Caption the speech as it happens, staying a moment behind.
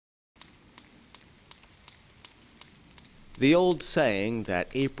The old saying that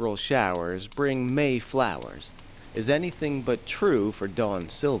April showers bring May flowers is anything but true for Dawn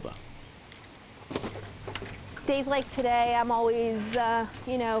Silva. Days like today, I'm always,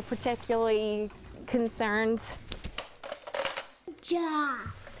 particularly concerned. Yeah.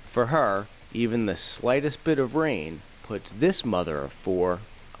 For her, even the slightest bit of rain puts this mother of four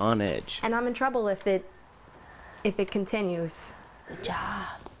on edge. And I'm in trouble if it continues. Good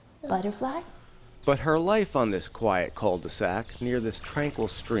job. Butterfly? But her life on this quiet cul-de-sac near this tranquil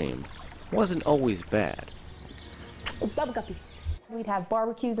stream wasn't always bad. Bubble guppies. We'd have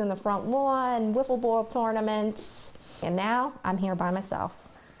barbecues in the front lawn, wiffle ball tournaments, and now I'm here by myself.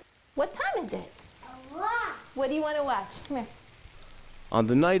 What time is it? What do you want to watch? Come here. On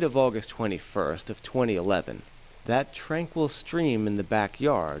the night of August 21st of 2011, that tranquil stream in the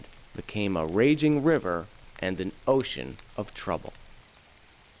backyard became a raging river and an ocean of trouble.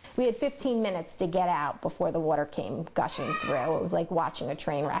 We had 15 minutes to get out before the water came gushing through. It was like watching a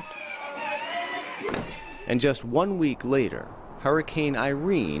train wreck. And just 1 week later, Hurricane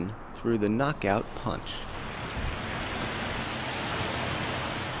Irene threw the knockout punch.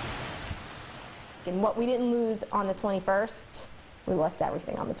 And what we didn't lose on the 21st, we lost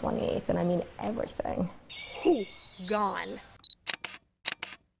everything on the 28th, and I mean everything. Whew, gone.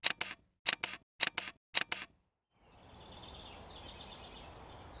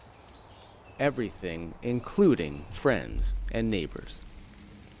 Everything, including friends and neighbors.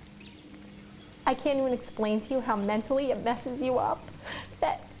 I can't even explain to you how mentally it messes you up.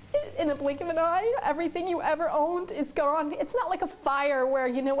 That in a blink of an eye, everything you ever owned is gone. It's not like a fire where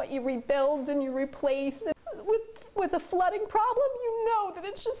you rebuild and you replace. With a flooding problem, you know that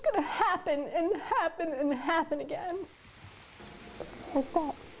it's just gonna happen and happen and happen again. What's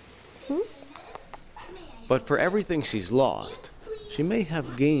that? But for everything she's lost, she may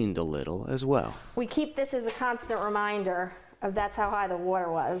have gained a little as well. We keep this as a constant reminder of that's how high the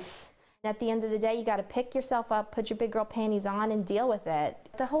water was. At the end of the day, you gotta pick yourself up, put your big girl panties on, and deal with it.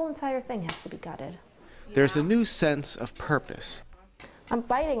 The whole entire thing has to be gutted. There's a new sense of purpose. I'm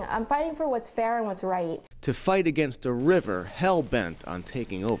fighting for what's fair and what's right. To fight against a river hell-bent on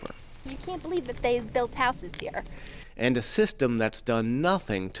taking over. You can't believe that they built houses here. And a system that's done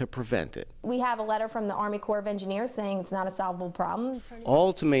nothing to prevent it. We have a letter from the Army Corps of Engineers saying it's not a solvable problem.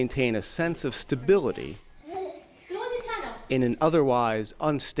 All to maintain a sense of stability in an otherwise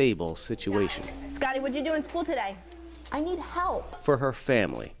unstable situation. Scotty, what'd you do in school today? I need help. For her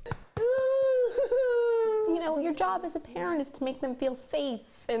family. Your job as a parent is to make them feel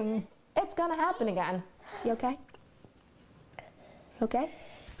safe, and it's gonna happen again. You okay? You okay?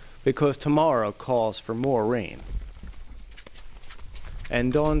 Because tomorrow calls for more rain.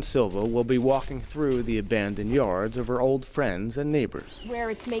 And Dawn Silva will be walking through the abandoned yards of her old friends and neighbors. Where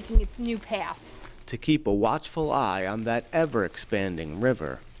it's making its new path. To keep a watchful eye on that ever-expanding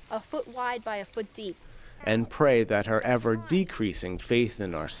river. A foot wide by a foot deep. And pray that her ever-decreasing faith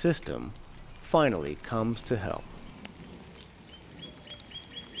in our system finally comes to help.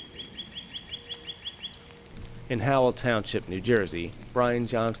 In Howell Township, New Jersey, Brian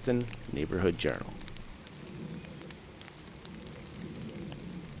Johnston, Neighborhood Journal.